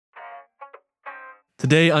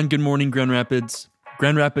Today on Good Morning Grand Rapids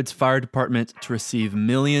Fire Department to receive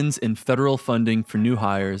millions in federal funding for new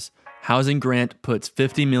hires. Housing grant puts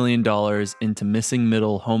 $50 million into missing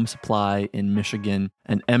middle home supply in Michigan.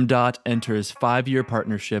 And MDOT enters 5-year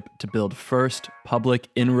partnership to build first public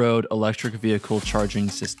in-road electric vehicle charging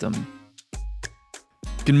system.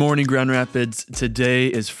 Good morning, Grand Rapids. Today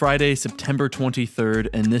is Friday, September 23rd,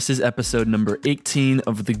 and this is episode number 18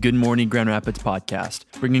 of the Good Morning Grand Rapids podcast,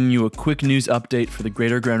 bringing you a quick news update for the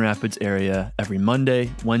greater Grand Rapids area every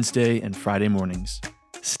Monday, Wednesday, and Friday mornings.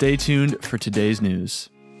 Stay tuned for today's news.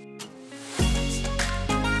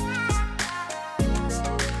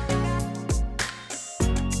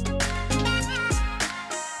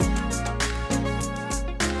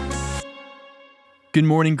 Good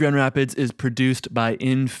Morning Grand Rapids is produced by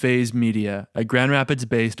In Phase Media, a Grand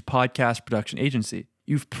Rapids-based podcast production agency.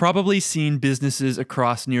 You've probably seen businesses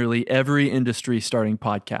across nearly every industry starting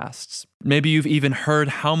podcasts. Maybe you've even heard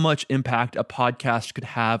how much impact a podcast could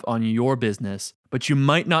have on your business, but you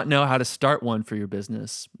might not know how to start one for your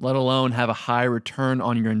business, let alone have a high return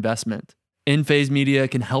on your investment. In Phase Media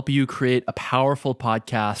can help you create a powerful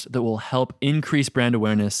podcast that will help increase brand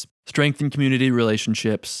awareness, strengthen community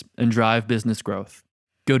relationships, and drive business growth.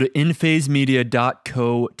 Go to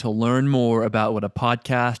inphasemedia.co to learn more about what a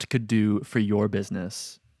podcast could do for your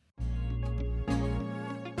business.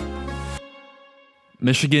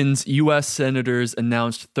 Michigan's U.S. senators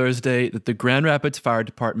announced Thursday that the Grand Rapids Fire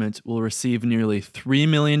Department will receive nearly $3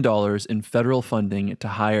 million in federal funding to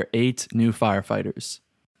hire 8 new firefighters.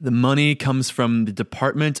 The money comes from the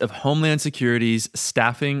Department of Homeland Security's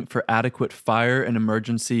Staffing for Adequate Fire and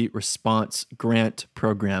Emergency Response Grant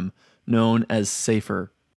Program, known as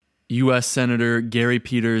SAFER. U.S. Senator Gary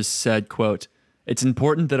Peters said, quote, "It's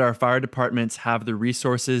important that our fire departments have the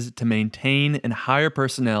resources to maintain and hire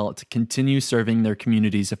personnel to continue serving their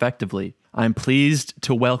communities effectively. I'm pleased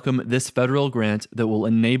to welcome this federal grant that will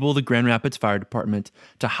enable the Grand Rapids Fire Department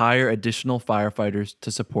to hire additional firefighters to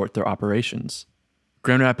support their operations."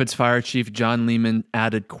 Grand Rapids Fire Chief John Lehman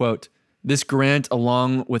added, quote, "This grant,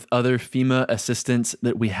 along with other FEMA assistance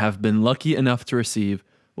that we have been lucky enough to receive,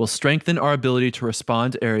 will strengthen our ability to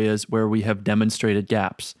respond to areas where we have demonstrated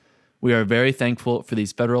gaps. We are very thankful for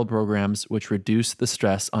these federal programs which reduce the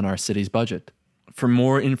stress on our city's budget." For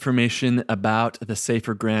more information about the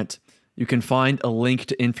SAFER grant, you can find a link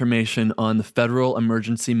to information on the Federal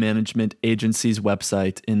Emergency Management Agency's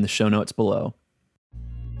website in the show notes below.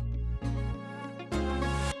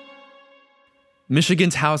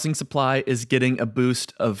 Michigan's housing supply is getting a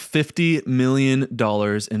boost of $50 million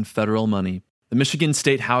in federal money. The Michigan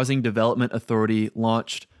State Housing Development Authority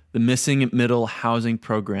launched the Missing Middle Housing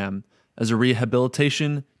Program as a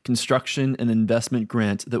rehabilitation, construction, and investment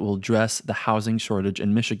grant that will address the housing shortage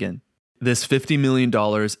in Michigan. This $50 million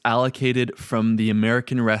allocated from the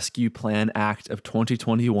American Rescue Plan Act of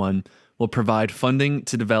 2021 will provide funding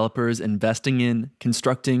to developers investing in,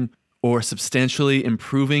 constructing, or substantially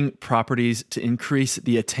improving properties to increase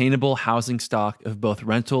the attainable housing stock of both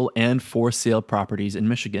rental and for-sale properties in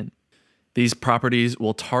Michigan. These properties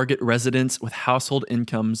will target residents with household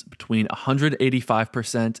incomes between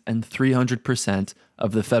 185% and 300%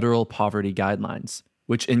 of the federal poverty guidelines,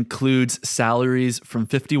 which includes salaries from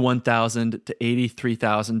 $51,000 to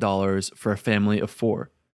 $83,000 for a family of 4.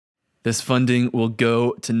 This funding will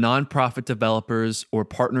go to nonprofit developers or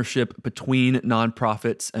partnership between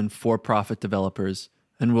nonprofits and for-profit developers,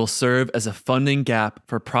 and will serve as a funding gap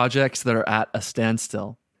for projects that are at a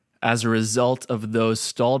standstill. As a result of those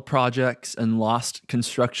stalled projects and lost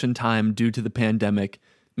construction time due to the pandemic,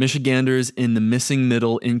 Michiganders in the missing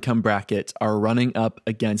middle income bracket are running up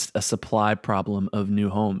against a supply problem of new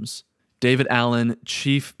homes. David Allen,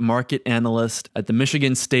 chief market analyst at the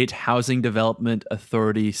Michigan State Housing Development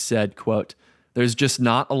Authority, said, quote, "There's just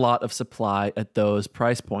not a lot of supply at those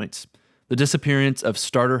price points. The disappearance of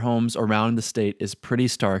starter homes around the state is pretty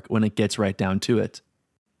stark when it gets right down to it."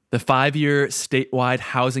 The 5-year statewide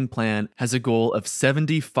housing plan has a goal of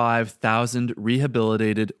 75,000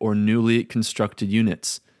 rehabilitated or newly constructed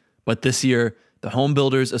units. But this year, the Home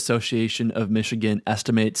Builders Association of Michigan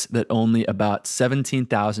estimates that only about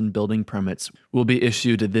 17,000 building permits will be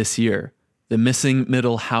issued this year. The Missing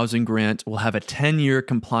Middle Housing Grant will have a 10-year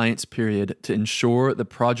compliance period to ensure the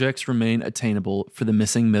projects remain attainable for the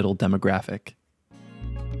missing middle demographic.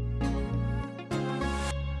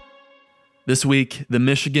 This week, the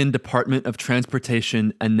Michigan Department of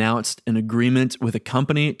Transportation announced an agreement with a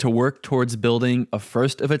company to work towards building a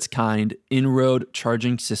first-of-its-kind in-road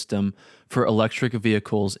charging system for electric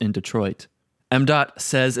vehicles in Detroit. MDOT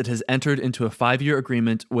says it has entered into a 5-year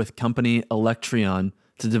agreement with company Electrion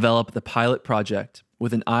to develop the pilot project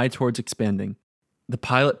with an eye towards expanding. The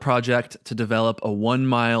pilot project to develop a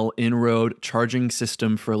 1-mile in-road charging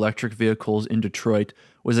system for electric vehicles in Detroit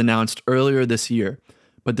was announced earlier this year,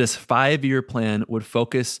 but this 5-year plan would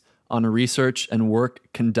focus on research and work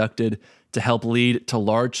conducted to help lead to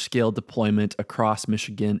large-scale deployment across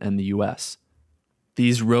Michigan and the U.S.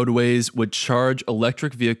 These roadways would charge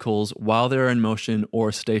electric vehicles while they're in motion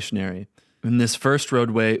or stationary. And this first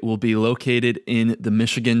roadway will be located in the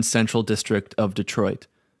Michigan Central District of Detroit.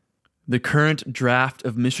 The current draft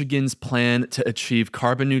of Michigan's plan to achieve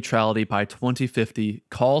carbon neutrality by 2050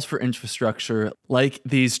 calls for infrastructure like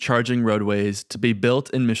these charging roadways to be built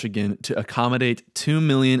in Michigan to accommodate 2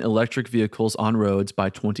 million electric vehicles on roads by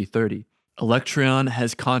 2030. Electron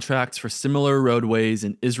has contracts for similar roadways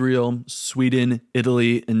in Israel, Sweden,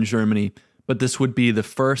 Italy, and Germany, but this would be the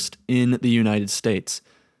first in the United States.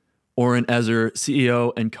 Oren Ezer,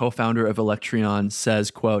 CEO and co-founder of Electron, says,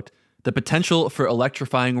 quote, "The potential for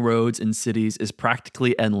electrifying roads in cities is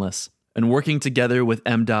practically endless, and working together with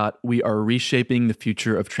MDOT, we are reshaping the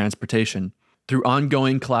future of transportation. Through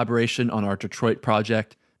ongoing collaboration on our Detroit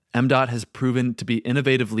project, MDOT has proven to be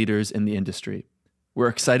innovative leaders in the industry. We're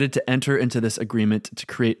excited to enter into this agreement to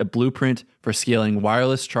create a blueprint for scaling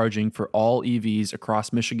wireless charging for all EVs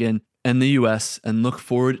across Michigan and the U.S. and look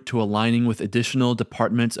forward to aligning with additional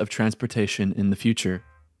departments of transportation in the future."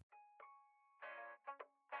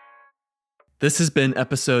 This has been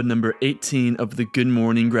episode number 18 of the Good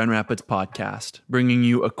Morning Grand Rapids podcast, bringing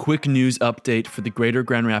you a quick news update for the greater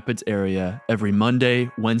Grand Rapids area every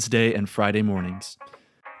Monday, Wednesday, and Friday mornings.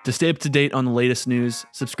 To stay up to date on the latest news,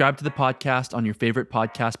 subscribe to the podcast on your favorite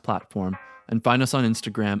podcast platform and find us on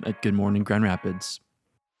Instagram at Good Morning Grand Rapids.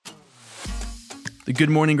 The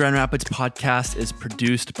Good Morning Grand Rapids podcast is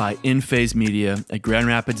produced by InPhase Media, a Grand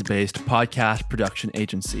Rapids-based podcast production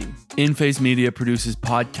agency. InPhase Media produces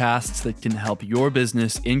podcasts that can help your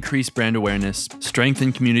business increase brand awareness,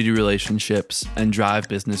 strengthen community relationships, and drive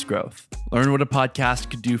business growth. Learn what a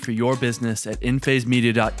podcast could do for your business at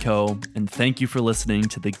inphasemedia.co, and thank you for listening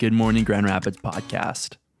to the Good Morning Grand Rapids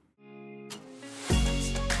podcast.